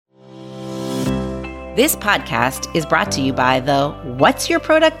This podcast is brought to you by the What's Your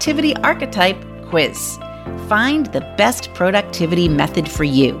Productivity Archetype quiz. Find the best productivity method for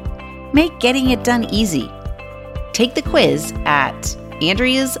you. Make getting it done easy. Take the quiz at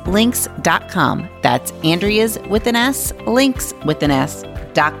AndreasLinks.com. That's Andreas with an S, links with an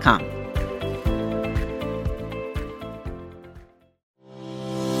S.com.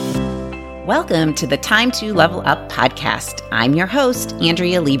 Welcome to the Time to Level Up podcast. I'm your host,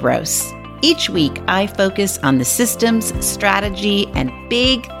 Andrea Libros. Each week, I focus on the systems, strategy, and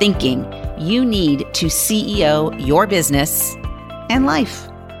big thinking you need to CEO your business and life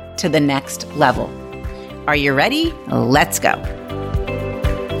to the next level. Are you ready? Let's go.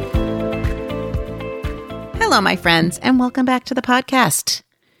 Hello, my friends, and welcome back to the podcast.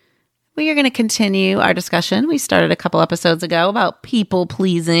 We are going to continue our discussion. We started a couple episodes ago about people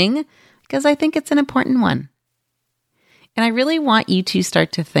pleasing because I think it's an important one. And I really want you to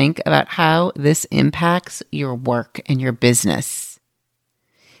start to think about how this impacts your work and your business.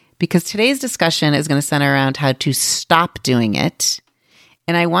 Because today's discussion is going to center around how to stop doing it.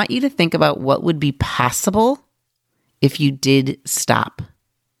 And I want you to think about what would be possible if you did stop.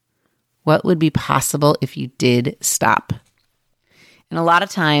 What would be possible if you did stop? And a lot of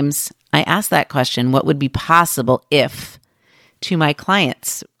times I ask that question, what would be possible if, to my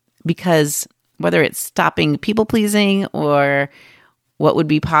clients, because whether it's stopping people pleasing or what would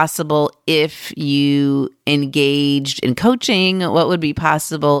be possible if you engaged in coaching, what would be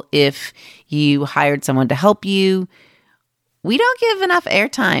possible if you hired someone to help you, we don't give enough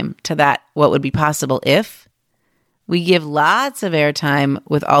airtime to that, what would be possible if. We give lots of airtime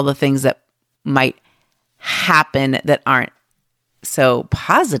with all the things that might happen that aren't so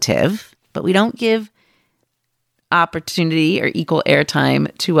positive, but we don't give opportunity or equal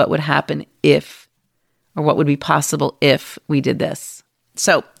airtime to what would happen if, or what would be possible if we did this.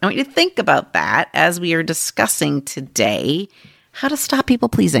 So I want you to think about that as we are discussing today how to stop people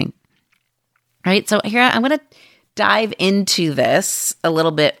pleasing. All right, so here I'm going to dive into this a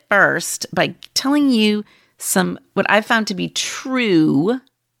little bit first by telling you what I've found to be true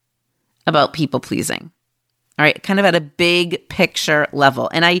about people pleasing. All right, kind of at a big picture level.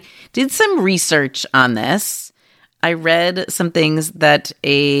 And I did some research on this. I read some things that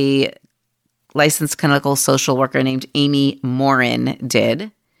a licensed clinical social worker named Amy Morin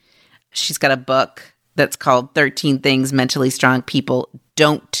did. She's got a book that's called 13 Things Mentally Strong People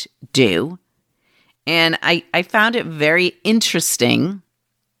Don't Do. And I found it very interesting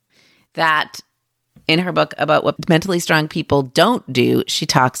that in her book about what mentally strong people don't do, she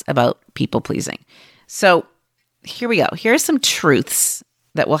talks about people pleasing. So here we go. Here are some truths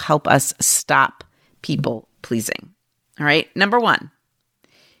that will help us stop people pleasing. All right. Number one,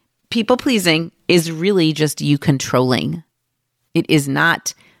 people pleasing is really just you controlling. It is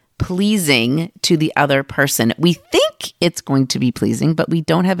not pleasing to the other person. We think it's going to be pleasing, but we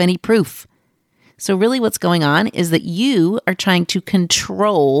don't have any proof. So really what's going on is that you are trying to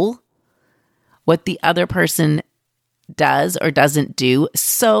control what the other person does or doesn't do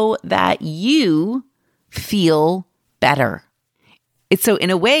so that you feel better. So in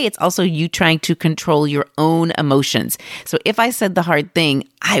a way, it's also you trying to control your own emotions. So if I said the hard thing,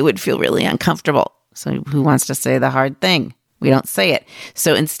 I would feel really uncomfortable. So who wants to say the hard thing? We don't say it.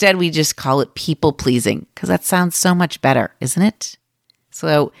 So instead, we just call it people pleasing because that sounds so much better, isn't it?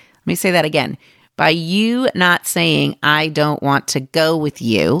 So let me say that again. By you not saying, I don't want to go with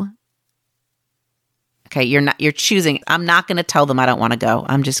you. Okay, you're choosing, I'm not going to tell them I don't want to go.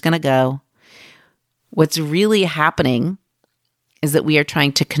 I'm just going to go. What's really happening is that we are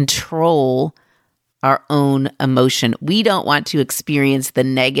trying to control our own emotion. We don't want to experience the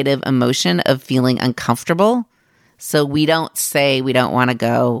negative emotion of feeling uncomfortable. So we don't say we don't want to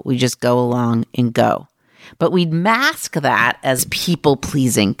go. We just go along and go. But we mask that as people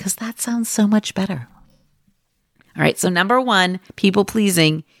pleasing because that sounds so much better. All right. So number one, people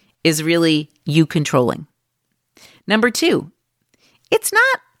pleasing is really you controlling. Number two, it's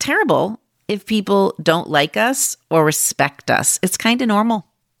not terrible if people don't like us or respect us. It's kind of normal.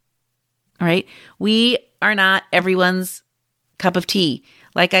 All right. We are not everyone's cup of tea.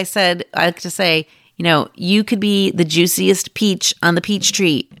 Like I said, I like to say, you could be the juiciest peach on the peach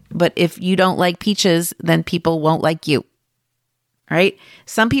tree, but if you don't like peaches, then people won't like you. All right.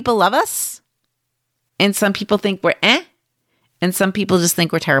 Some people love us and some people think we're and some people just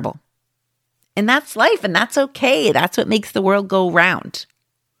think we're terrible. And that's life and that's okay. That's what makes the world go round.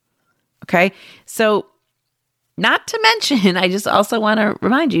 Okay. So not to mention, I just also want to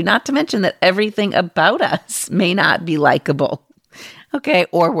remind you, not to mention that everything about us may not be likable, okay,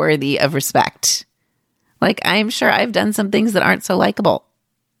 or worthy of respect. Like, I'm sure I've done some things that aren't so likable.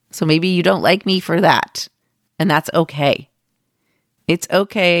 So maybe you don't like me for that. And that's okay. It's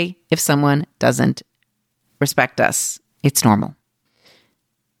okay if someone doesn't respect us. It's normal.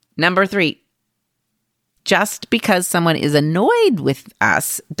 Number 3, just because someone is annoyed with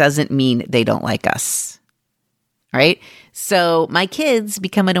us doesn't mean they don't like us. All right? So my kids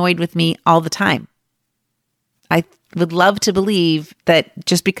become annoyed with me all the time. I would love to believe that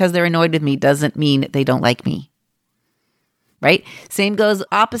just because they're annoyed with me doesn't mean they don't like me. Right? Same goes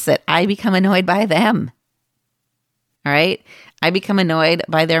opposite. I become annoyed by them. All right? I become annoyed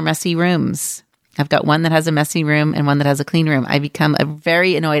by their messy rooms. I've got one that has a messy room and one that has a clean room. I become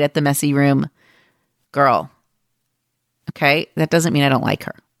very annoyed at the messy room girl. Okay? That doesn't mean I don't like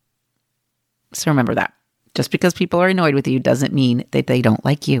her. So remember that. Just because people are annoyed with you doesn't mean that they don't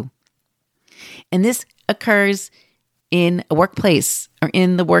like you. And this occurs in a workplace or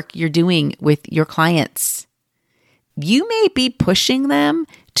in the work you're doing with your clients. You may be pushing them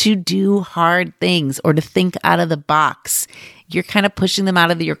to do hard things or to think out of the box. You're kind of pushing them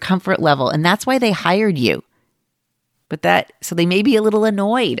out of your comfort level, and that's why they hired you. So they may be a little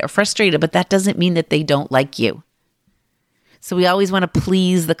annoyed or frustrated, but that doesn't mean that they don't like you. So we always want to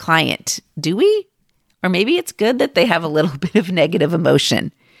please the client, do we? Or maybe it's good that they have a little bit of negative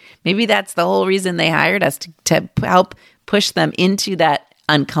emotion. Maybe that's the whole reason they hired us, to help push them into that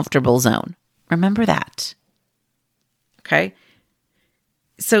uncomfortable zone. Remember that. Okay?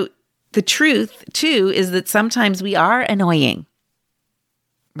 So the truth, too, is that sometimes we are annoying,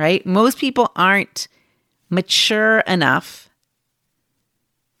 right? Most people aren't mature enough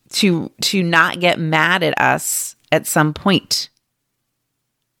to not get mad at us at some point.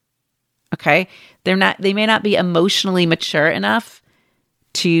 Okay? They may not be emotionally mature enough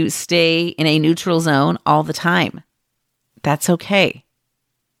to stay in a neutral zone all the time. That's okay.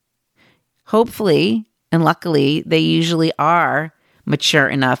 Hopefully, and luckily, they usually are mature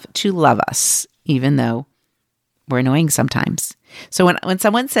enough to love us, even though we're annoying sometimes. So when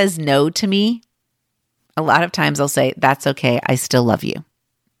someone says no to me, a lot of times I'll say, that's okay, I still love you.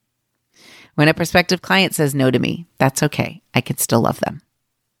 When a prospective client says no to me, that's okay, I can still love them.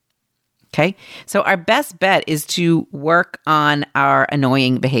 Okay, so our best bet is to work on our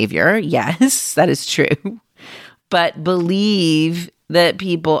annoying behavior. Yes, that is true. But believe that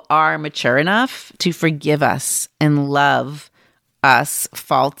people are mature enough to forgive us and love us,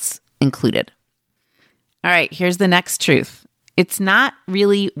 faults included. All right, here's the next truth. It's not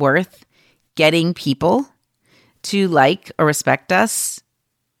really worth getting people to like or respect us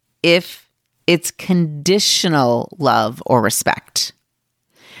if it's conditional love or respect.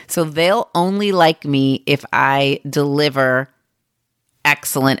 So they'll only like me if I deliver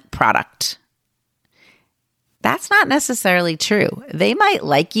excellent product. That's not necessarily true. They might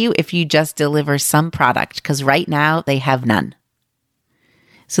like you if you just deliver some product, because right now they have none.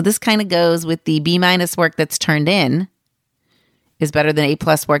 So this kind of goes with the B- work that's turned in is better than A+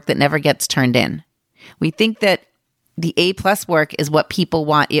 work that never gets turned in. We think that the A+ work is what people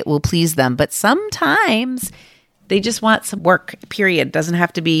want. It will please them. But sometimes they just want some work, period. It doesn't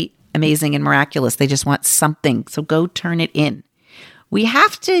have to be amazing and miraculous. They just want something. So go turn it in.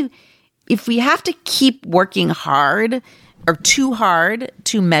 If we have to keep working hard or too hard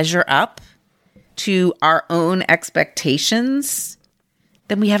to measure up to our own expectations,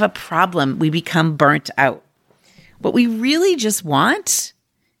 then we have a problem. We become burnt out. What we really just want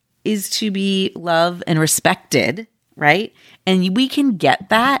is to be loved and respected, right? And we can get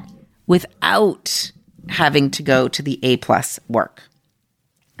that without having to go to the A+ work.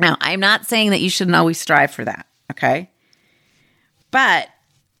 Now, I'm not saying that you shouldn't always strive for that, okay? But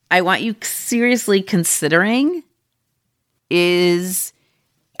I want you seriously considering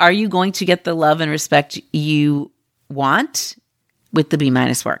are you going to get the love and respect you want with the B-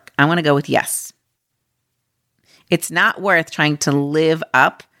 work? I want to go with yes. It's not worth trying to live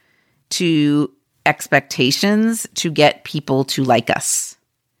up to expectations to get people to like us.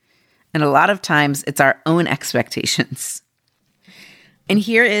 And a lot of times it's our own expectations. And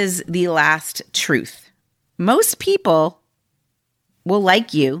here is the last truth. Most people will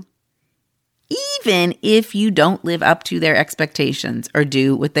like you even if you don't live up to their expectations or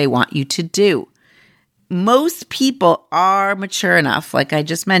do what they want you to do. Most people are mature enough, like I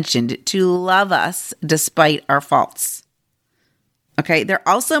just mentioned, to love us despite our faults. Okay, they're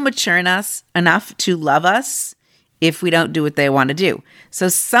also mature enough to love us if we don't do what they want to do. So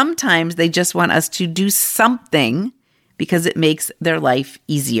sometimes they just want us to do something because it makes their life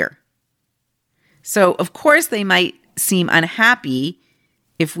easier. So of course they might seem unhappy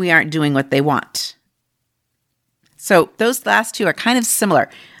if we aren't doing what they want. So those last two are kind of similar.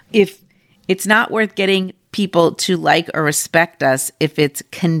 If it's not worth getting people to like or respect us if it's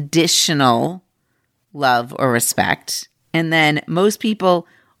conditional love or respect. And then most people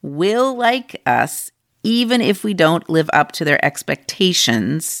will like us even if we don't live up to their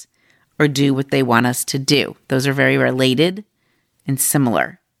expectations or do what they want us to do. Those are very related and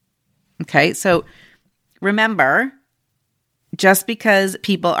similar. Okay, so remember, just because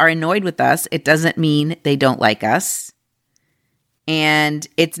people are annoyed with us, it doesn't mean they don't like us. And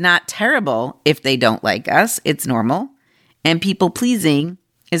it's not terrible if they don't like us. It's normal. And people pleasing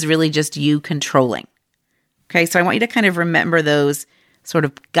is really just you controlling. Okay, so I want you to kind of remember those sort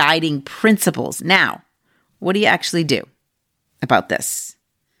of guiding principles. Now, what do you actually do about this?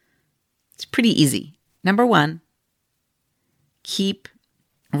 It's pretty easy. Number one, keep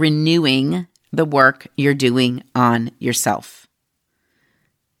renewing the work you're doing on yourself.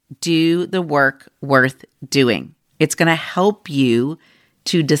 Do the work worth doing. It's going to help you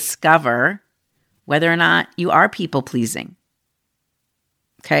to discover whether or not you are people pleasing.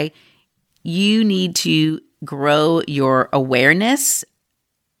 Okay? You need to grow your awareness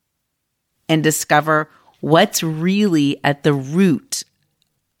and discover what's really at the root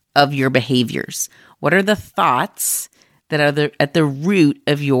of your behaviors. What are the thoughts that are at the root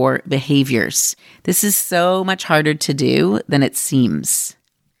of your behaviors? This is so much harder to do than it seems.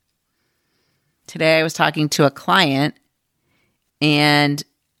 Today I was talking to a client, and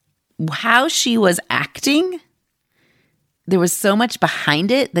how she was acting, there was so much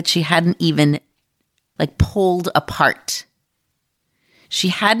behind it that she hadn't even pulled apart. She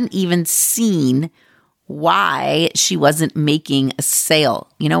hadn't even seen why she wasn't making a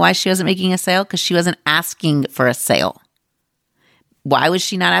sale. You know why she wasn't making a sale? Because she wasn't asking for a sale. Why was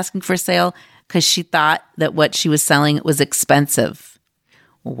she not asking for a sale? Because she thought that what she was selling was expensive.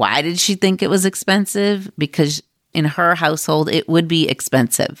 Why did she think it was expensive? Because in her household, it would be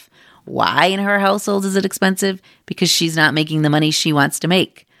expensive. Why in her household is it expensive? Because she's not making the money she wants to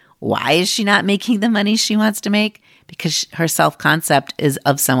make. Why is she not making the money she wants to make? Because her self-concept is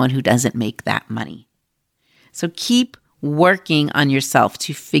of someone who doesn't make that money. So keep working on yourself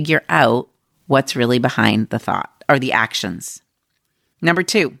to figure out what's really behind the thought or the actions. Number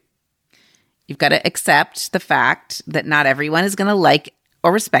two, you've got to accept the fact that not everyone is going to like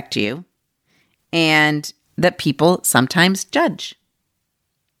or respect you, and that people sometimes judge.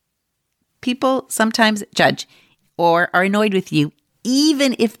 People sometimes judge or are annoyed with you,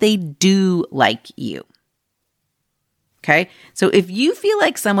 even if they do like you. Okay? So if you feel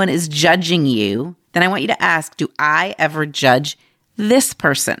like someone is judging you, then I want you to ask, do I ever judge this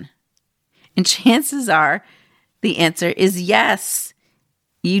person? And chances are the answer is yes.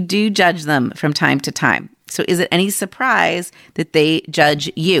 You do judge them from time to time. So is it any surprise that they judge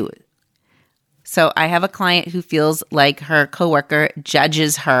you? So I have a client who feels like her coworker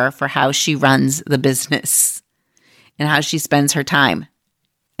judges her for how she runs the business and how she spends her time.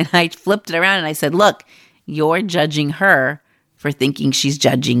 And I flipped it around and I said, look, you're judging her for thinking she's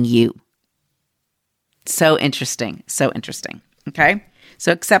judging you. So interesting. So interesting. Okay.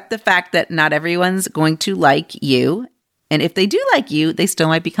 So accept the fact that not everyone's going to like you. And if they do like you, they still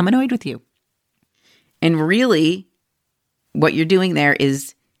might become annoyed with you. And really, what you're doing there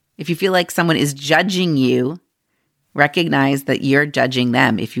is, if you feel like someone is judging you, recognize that you're judging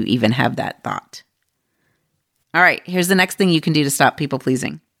them if you even have that thought. All right, here's the next thing you can do to stop people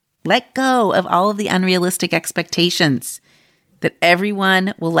pleasing. Let go of all of the unrealistic expectations that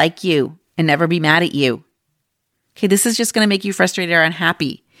everyone will like you and never be mad at you. Okay, this is just going to make you frustrated or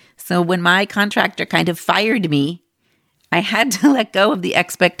unhappy. So when my contractor kind of fired me, I had to let go of the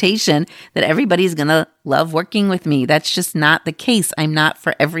expectation that everybody's going to love working with me. That's just not the case. I'm not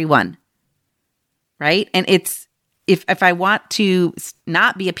for everyone. Right? And it's if I want to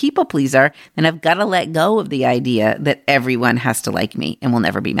not be a people pleaser, then I've got to let go of the idea that everyone has to like me and will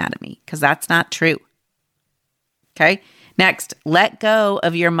never be mad at me, because that's not true. Okay? Next, let go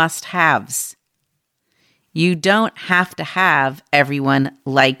of your must-haves. You don't have to have everyone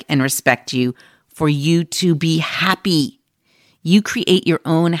like and respect you for you to be happy. You create your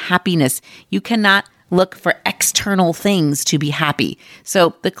own happiness. You cannot look for external things to be happy.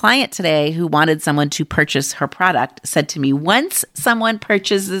 So the client today who wanted someone to purchase her product said to me, once someone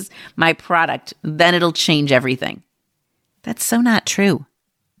purchases my product, then it'll change everything. That's so not true.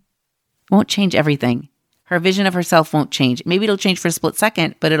 It won't change everything. Her vision of herself won't change. Maybe it'll change for a split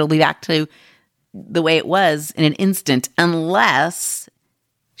second, but it'll be back to the way it was in an instant, unless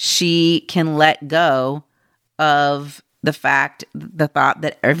she can let go of the thought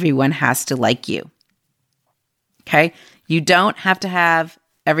that everyone has to like you. Okay? You don't have to have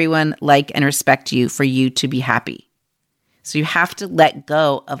everyone like and respect you for you to be happy. So you have to let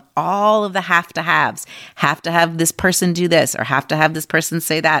go of all of the have to haves. Have to have this person do this, or have to have this person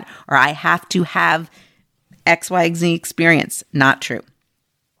say that, or I have to have X, Y, Z experience. Not true.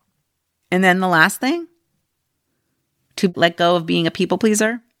 And then the last thing to let go of being a people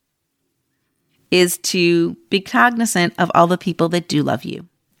pleaser is to be cognizant of all the people that do love you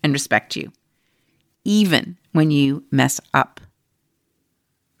and respect you, even when you mess up.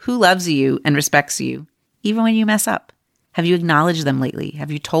 Who loves you and respects you, even when you mess up? Have you acknowledged them lately?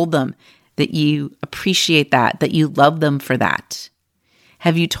 Have you told them that you appreciate that you love them for that?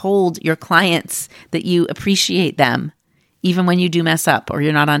 Have you told your clients that you appreciate them, even when you do mess up, or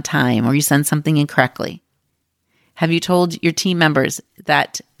you're not on time, or you send something incorrectly? Have you told your team members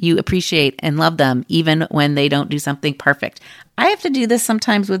that you appreciate and love them, even when they don't do something perfect? I have to do this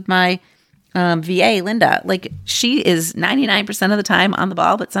sometimes with my VA, Linda. Like, she is 99% of the time on the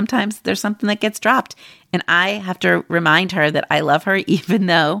ball, but sometimes there's something that gets dropped. And I have to remind her that I love her, even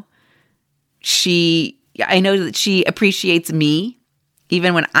though I know that she appreciates me,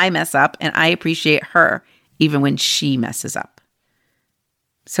 even when I mess up, and I appreciate her, even when she messes up.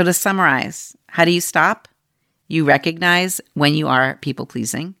 So to summarize, how do you stop? You recognize when you are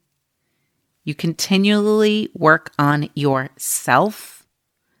people-pleasing. You continually work on yourself.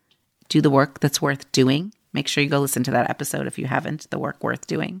 Do the work that's worth doing. Make sure you go listen to that episode if you haven't, the work worth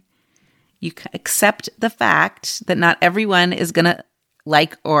doing. You accept the fact that not everyone is going to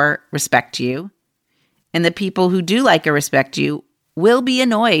like or respect you. And the people who do like or respect you will be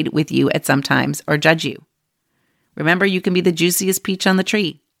annoyed with you at some times or judge you. Remember, you can be the juiciest peach on the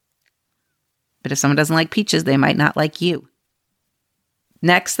tree. But if someone doesn't like peaches, they might not like you.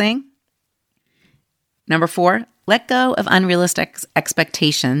 Next thing, number 4, let go of unrealistic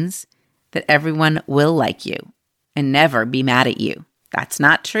expectations that everyone will like you and never be mad at you. That's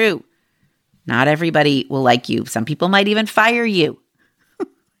not true. Not everybody will like you. Some people might even fire you.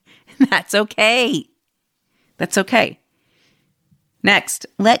 That's okay. That's okay. Next,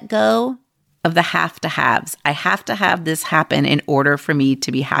 let go of the have to haves. I have to have this happen in order for me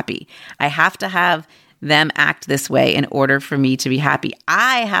to be happy. I have to have them act this way in order for me to be happy.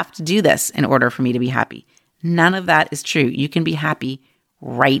 I have to do this in order for me to be happy. None of that is true. You can be happy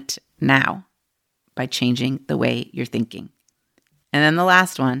right now by changing the way you're thinking. And then the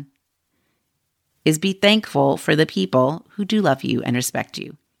last one is be thankful for the people who do love you and respect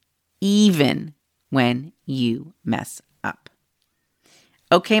you, even when you mess up.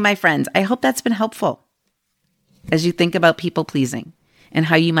 Okay, my friends, I hope that's been helpful as you think about people pleasing and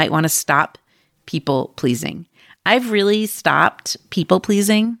how you might want to stop people pleasing. I've really stopped people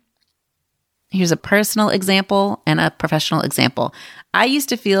pleasing. Here's a personal example and a professional example. I used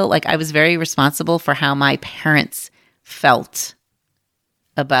to feel like I was very responsible for how my parents felt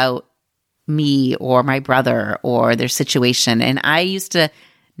about me or my brother or their situation. And I used to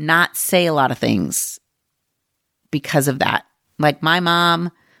not say a lot of things because of that. Like, my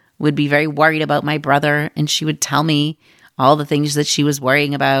mom would be very worried about my brother, and she would tell me all the things that she was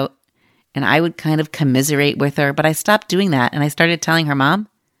worrying about, and I would kind of commiserate with her. But I stopped doing that, and I started telling her, Mom,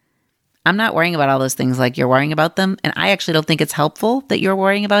 I'm not worrying about all those things like you're worrying about them, and I actually don't think it's helpful that you're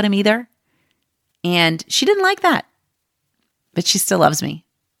worrying about him either. And she didn't like that, but she still loves me,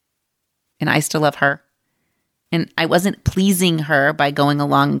 and I still love her. And I wasn't pleasing her by going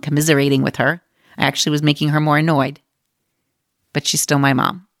along and commiserating with her. I actually was making her more annoyed. But she's still my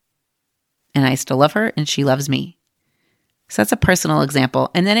mom. And I still love her, and she loves me. So that's a personal example.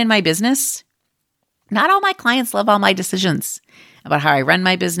 And then in my business, not all my clients love all my decisions about how I run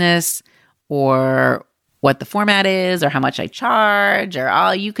my business, or what the format is, or how much I charge, or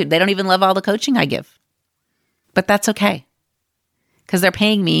they don't even love all the coaching I give. But that's okay, because they're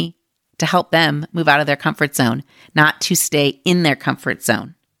paying me to help them move out of their comfort zone, not to stay in their comfort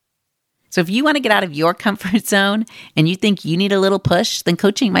zone. So if you want to get out of your comfort zone and you think you need a little push, then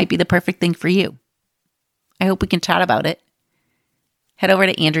coaching might be the perfect thing for you. I hope we can chat about it. Head over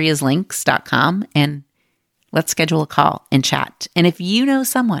to andreaslinks.com and let's schedule a call and chat. And if you know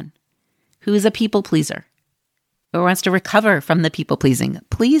someone who is a people pleaser or wants to recover from the people pleasing,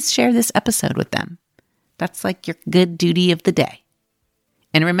 please share this episode with them. That's like your good duty of the day.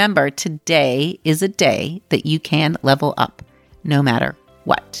 And remember, today is a day that you can level up no matter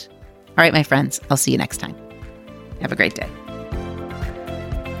what. All right, my friends, I'll see you next time. Have a great day.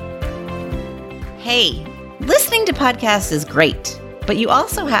 Hey, listening to podcasts is great, but you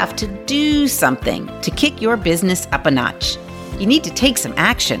also have to do something to kick your business up a notch. You need to take some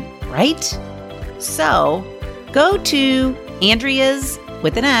action, right? So go to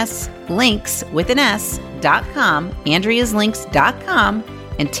andreaslinks.com, andreaslinks.com,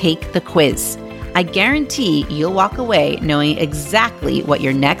 and take the quiz. I guarantee you'll walk away knowing exactly what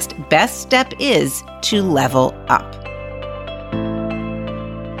your next best step is to level up.